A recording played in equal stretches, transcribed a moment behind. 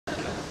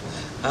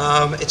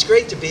It's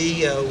great to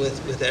be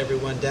with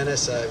everyone.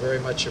 Dennis, I very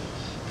much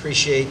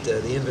appreciate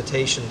the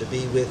invitation to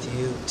be with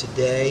you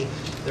today.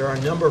 There are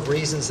a number of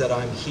reasons that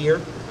I'm here,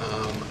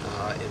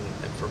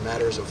 and for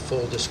matters of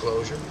full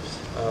disclosure.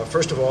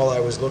 First of all, I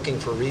was looking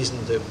for a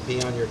reason to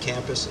be on your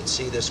campus and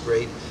see this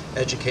great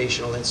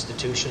educational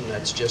institution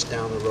that's just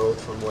down the road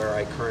from where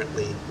I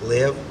currently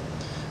live.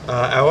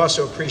 I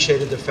also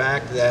appreciated the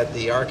fact that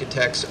the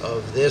architects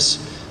of this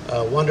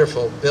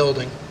wonderful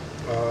building,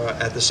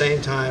 at the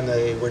same time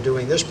they were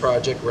doing this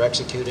project, were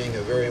executing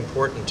a very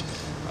important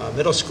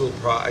middle school,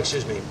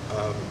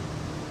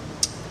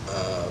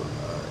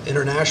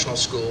 international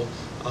school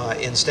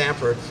in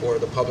Stamford for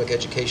the public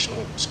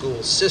educational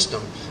school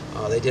system.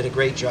 They did a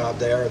great job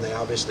there, and they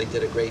obviously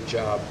did a great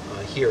job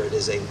here. It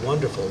is a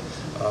wonderful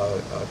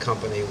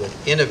company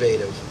with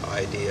innovative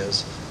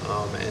ideas,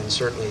 and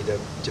certainly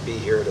to be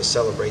here to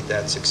celebrate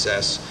that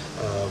success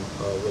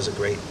was a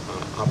great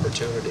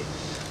opportunity.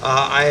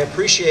 I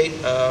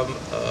appreciate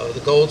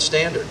the gold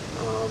standard,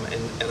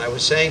 and I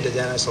was saying to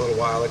Dennis a little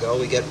while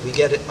ago,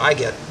 I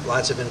get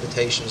lots of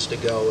invitations to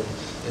go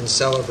and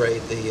celebrate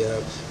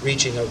the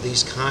reaching of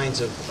these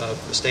kinds of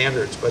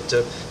standards, but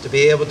to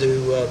be able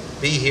to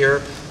be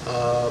here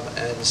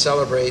and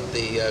celebrate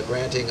the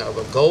granting of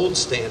a gold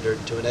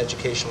standard to an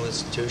educational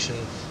institution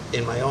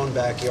in my own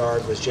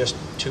backyard was just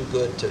too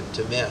good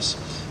to miss.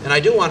 And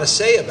I do want to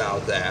say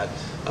about that,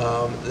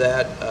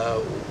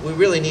 we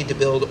really need to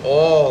build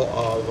all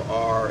of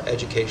our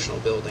educational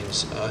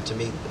buildings to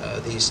meet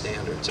these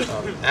standards.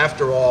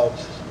 After all,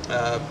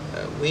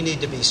 we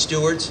need to be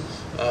stewards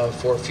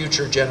for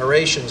future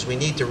generations. We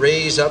need to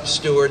raise up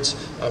stewards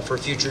for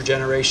future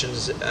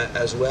generations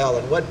as well.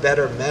 And what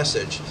better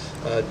message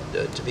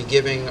to be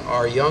giving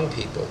our young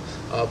people,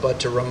 but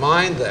to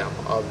remind them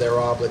of their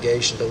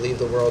obligation to leave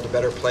the world a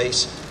better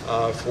place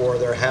for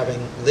their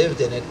having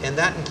lived in it, and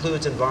that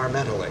includes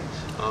environmentally.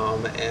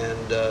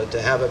 And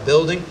to have a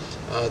building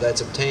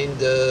that's obtained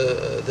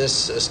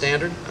this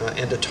standard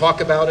and to talk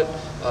about it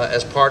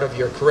as part of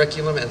your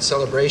curriculum and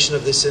celebration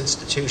of this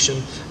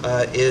institution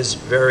is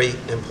very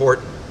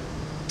important.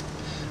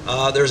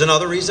 There's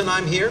another reason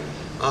I'm here,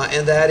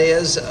 and that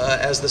is,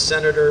 as the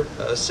Senator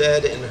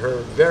said in her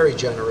very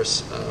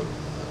generous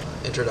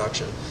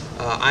introduction,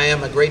 I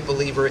am a great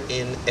believer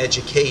in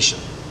education,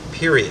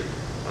 period.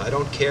 I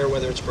don't care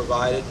whether it's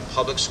provided in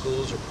public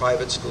schools or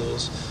private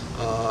schools.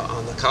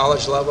 On the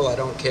college level, I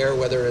don't care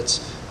whether it's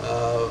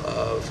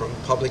from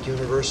public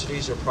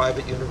universities or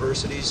private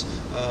universities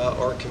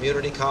or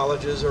community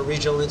colleges or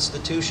regional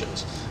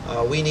institutions.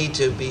 We need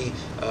to be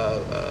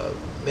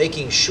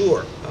making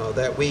sure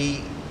that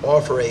we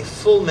offer a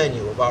full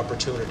menu of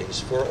opportunities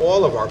for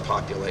all of our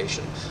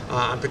population.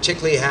 I'm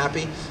particularly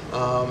happy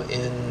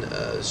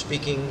in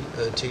speaking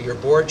to your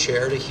board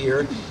chair to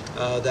hear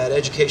that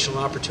educational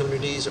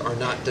opportunities are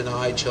not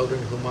denied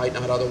children who might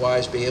not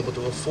otherwise be able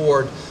to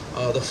afford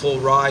the full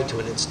ride to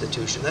an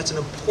institution. That's an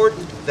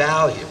important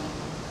value.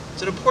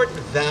 It's an important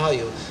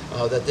value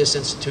that this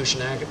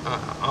institution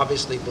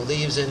obviously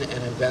believes in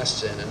and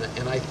invests in,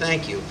 and I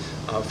thank you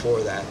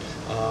for that.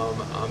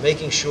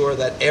 Making sure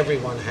that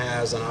everyone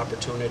has an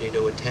opportunity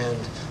to attend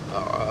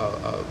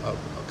a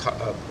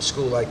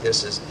school like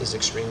this is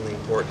extremely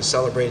important.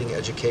 Celebrating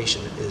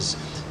education is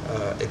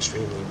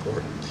extremely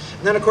important.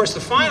 And then, of course, the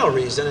final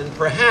reason, and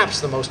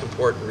perhaps the most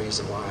important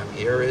reason why I'm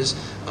here, is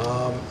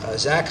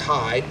Zach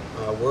Hyde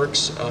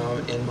works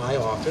in my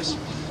office.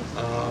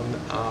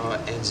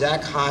 And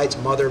Zach Hyde's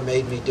mother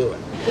made me do it.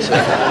 So,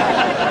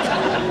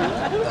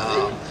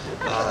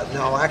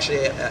 no,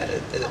 actually,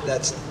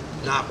 that's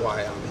not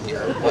why I'm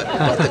here.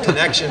 But the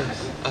connection,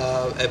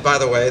 by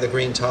the way, the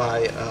green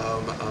tie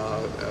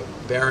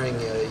bearing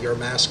your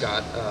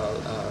mascot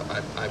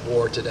I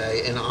wore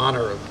today in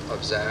honor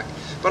of Zach.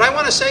 But I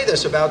want to say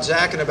this about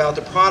Zach and about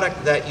the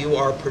product that you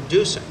are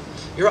producing.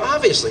 You're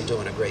obviously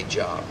doing a great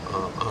job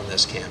on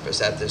this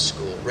campus, at this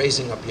school,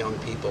 raising up young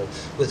people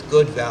with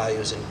good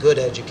values and good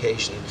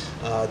education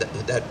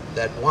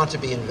that want to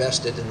be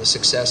invested in the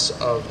success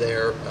of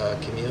their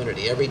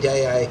community. Every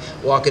day I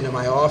walk into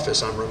my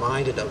office, I'm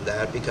reminded of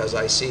that because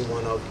I see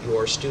one of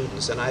your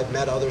students. And I've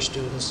met other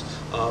students,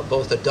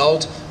 both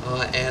adult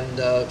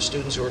and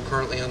students who are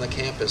currently on the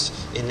campus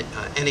in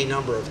any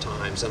number of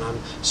times. And I'm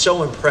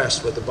so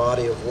impressed with the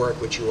body of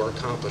work which you are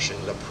accomplishing,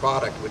 the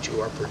product which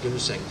you are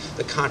producing,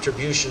 the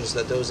contributions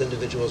that those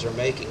individuals are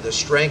making, the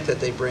strength that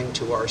they bring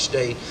to our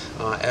state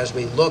as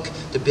we look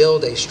to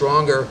build a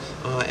stronger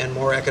and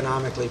more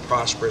economically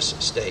prosperous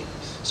state.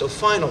 So,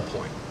 final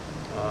point,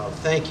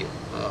 thank you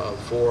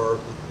for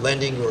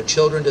lending your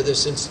children to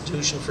this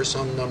institution for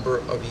some number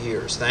of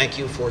years. Thank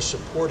you for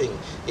supporting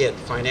it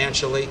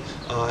financially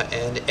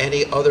and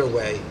any other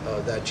way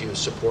that you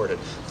support it.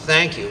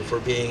 Thank you for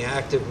being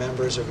active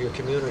members of your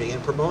community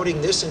and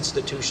promoting this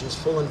institution's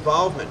full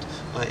involvement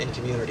in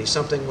community,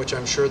 something which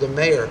I'm sure the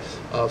mayor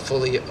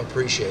fully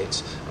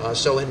appreciates.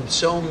 So in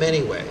so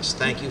many ways,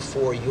 thank you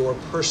for your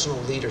personal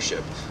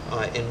leadership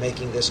in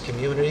making this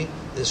community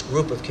this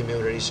group of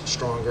communities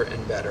stronger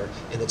and better.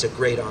 And it's a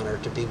great honor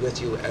to be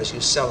with you as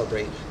you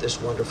celebrate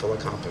this wonderful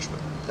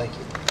accomplishment. Thank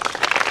you.